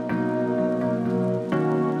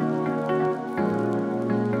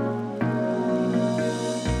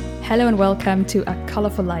Hello and welcome to A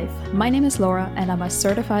Colorful Life. My name is Laura and I'm a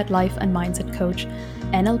certified life and mindset coach,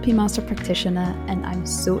 NLP master practitioner, and I'm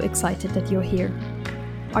so excited that you're here.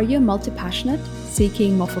 Are you multi-passionate,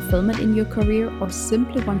 seeking more fulfillment in your career, or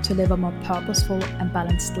simply want to live a more purposeful and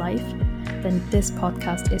balanced life? Then this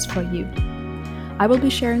podcast is for you. I will be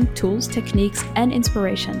sharing tools, techniques, and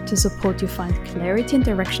inspiration to support you find clarity and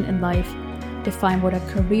direction in life, define what a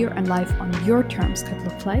career and life on your terms could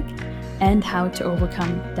look like, and how to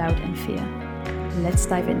overcome doubt and fear. Let's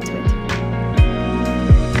dive into it.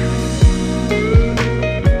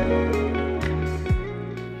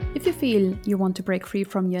 If you feel you want to break free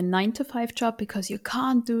from your 9-to-5 job because you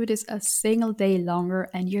can't do this a single day longer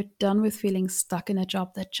and you're done with feeling stuck in a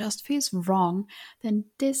job that just feels wrong, then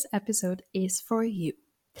this episode is for you.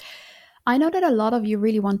 I know that a lot of you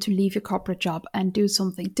really want to leave your corporate job and do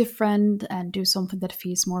something different and do something that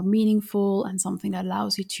feels more meaningful and something that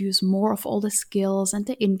allows you to use more of all the skills and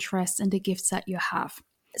the interests and the gifts that you have.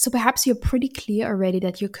 So perhaps you're pretty clear already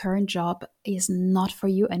that your current job is not for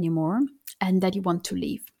you anymore and that you want to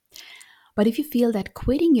leave. But if you feel that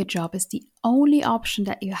quitting your job is the only option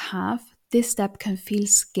that you have, this step can feel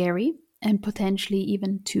scary and potentially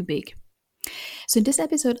even too big. So in this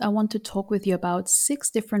episode, I want to talk with you about 6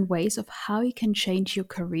 different ways of how you can change your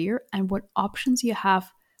career and what options you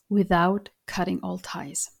have without cutting all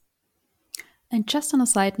ties. And just on a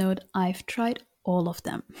side note, I've tried all of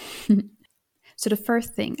them. So the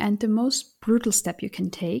first thing and the most brutal step you can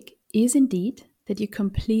take is indeed that you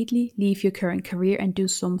completely leave your current career and do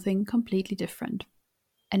something completely different.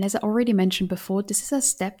 And as I already mentioned before, this is a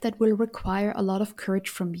step that will require a lot of courage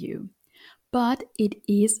from you. But it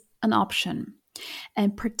is an option.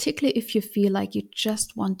 And particularly if you feel like you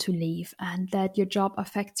just want to leave and that your job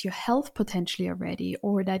affects your health potentially already,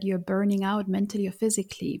 or that you're burning out mentally or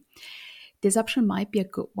physically, this option might be a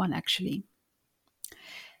good one actually.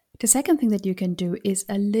 The second thing that you can do is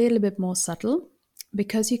a little bit more subtle,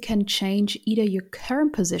 because you can change either your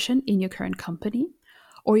current position in your current company,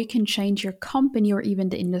 or you can change your company or even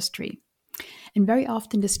the industry. And very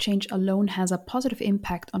often this change alone has a positive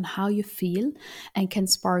impact on how you feel and can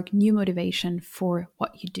spark new motivation for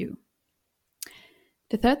what you do.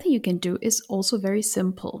 The third thing you can do is also very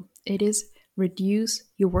simple. It is reduce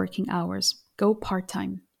your working hours. Go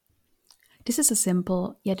part-time. This is a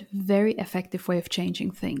simple yet very effective way of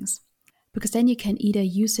changing things. Because then you can either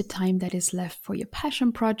use the time that is left for your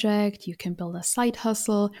passion project, you can build a side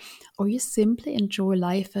hustle, or you simply enjoy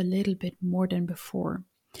life a little bit more than before.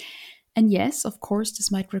 And yes, of course,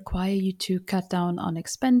 this might require you to cut down on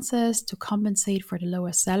expenses to compensate for the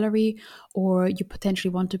lower salary, or you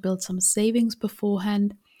potentially want to build some savings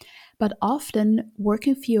beforehand. But often,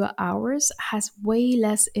 working fewer hours has way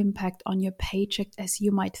less impact on your paycheck as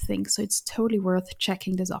you might think, so it's totally worth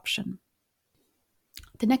checking this option.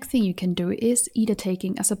 The next thing you can do is either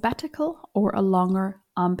taking a sabbatical or a longer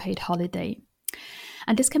unpaid holiday.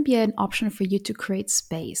 And this can be an option for you to create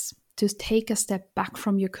space, to take a step back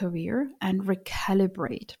from your career and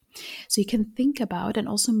recalibrate. So you can think about and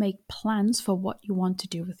also make plans for what you want to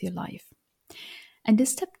do with your life. And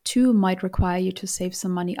this step too might require you to save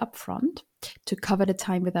some money upfront to cover the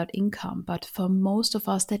time without income. But for most of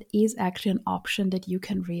us, that is actually an option that you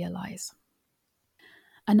can realize.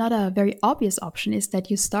 Another very obvious option is that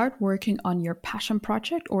you start working on your passion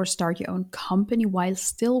project or start your own company while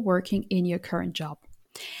still working in your current job.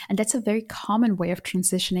 And that's a very common way of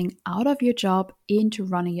transitioning out of your job into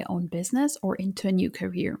running your own business or into a new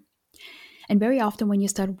career. And very often when you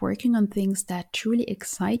start working on things that truly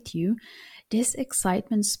excite you, this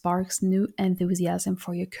excitement sparks new enthusiasm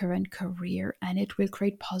for your current career, and it will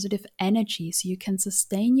create positive energy so you can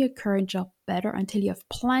sustain your current job better until you have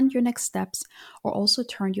planned your next steps, or also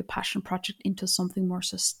turned your passion project into something more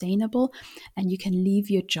sustainable and you can leave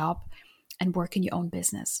your job and work in your own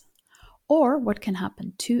business. Or what can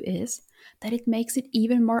happen too is that it makes it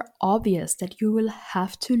even more obvious that you will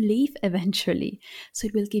have to leave eventually. So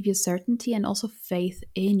it will give you certainty and also faith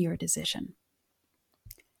in your decision.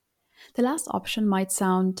 The last option might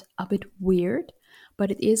sound a bit weird,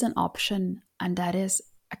 but it is an option, and that is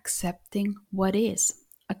accepting what is,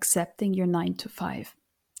 accepting your 9-to-5.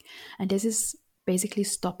 And this is basically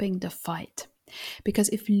stopping the fight. Because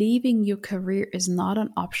if leaving your career is not an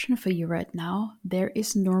option for you right now, there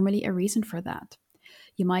is normally a reason for that.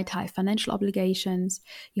 You might have financial obligations,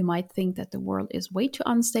 you might think that the world is way too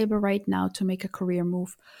unstable right now to make a career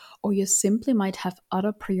move, or you simply might have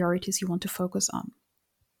other priorities you want to focus on.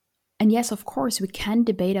 And yes, of course, we can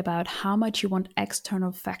debate about how much you want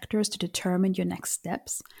external factors to determine your next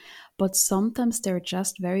steps, but sometimes there are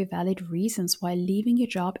just very valid reasons why leaving your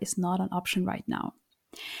job is not an option right now.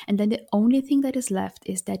 And then the only thing that is left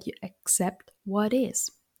is that you accept what is.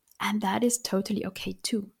 And that is totally okay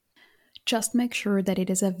too. Just make sure that it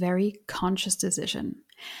is a very conscious decision.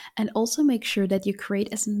 And also make sure that you create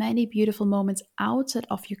as many beautiful moments outside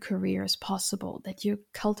of your career as possible, that you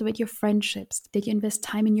cultivate your friendships, that you invest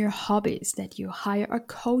time in your hobbies, that you hire a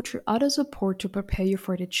coach or other support to prepare you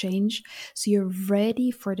for the change so you're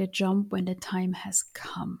ready for the jump when the time has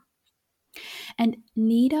come. And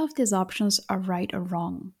neither of these options are right or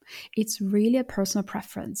wrong. It's really a personal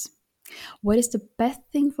preference. What is the best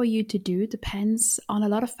thing for you to do depends on a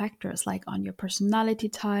lot of factors, like on your personality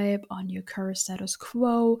type, on your current status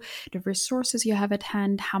quo, the resources you have at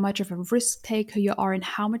hand, how much of a risk taker you are, and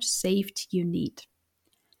how much safety you need.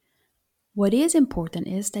 What is important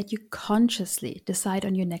is that you consciously decide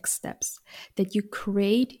on your next steps, that you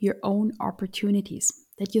create your own opportunities,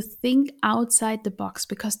 that you think outside the box,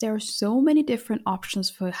 because there are so many different options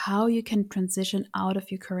for how you can transition out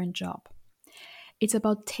of your current job. It's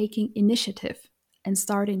about taking initiative and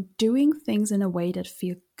starting doing things in a way that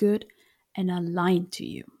feel good and aligned to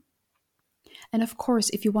you. And of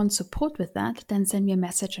course, if you want support with that, then send me a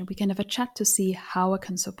message and we can have a chat to see how I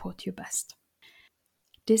can support you best.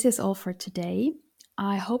 This is all for today.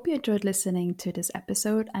 I hope you enjoyed listening to this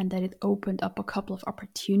episode and that it opened up a couple of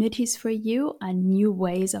opportunities for you and new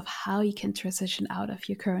ways of how you can transition out of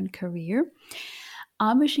your current career.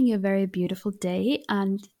 I'm wishing you a very beautiful day,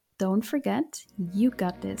 and don't forget, you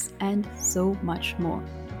got this and so much more.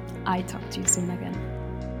 I talk to you soon again.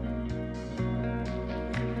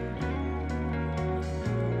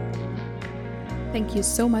 Thank you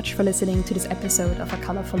so much for listening to this episode of A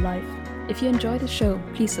Colorful Life. If you enjoyed the show,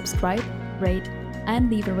 please subscribe, rate,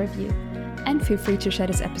 and leave a review. And feel free to share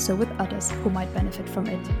this episode with others who might benefit from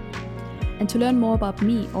it. And to learn more about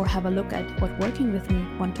me or have a look at what working with me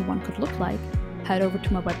one-to-one could look like, head over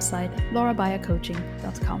to my website,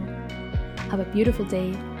 laurabayercoaching.com. Have a beautiful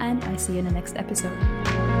day, and I'll see you in the next episode.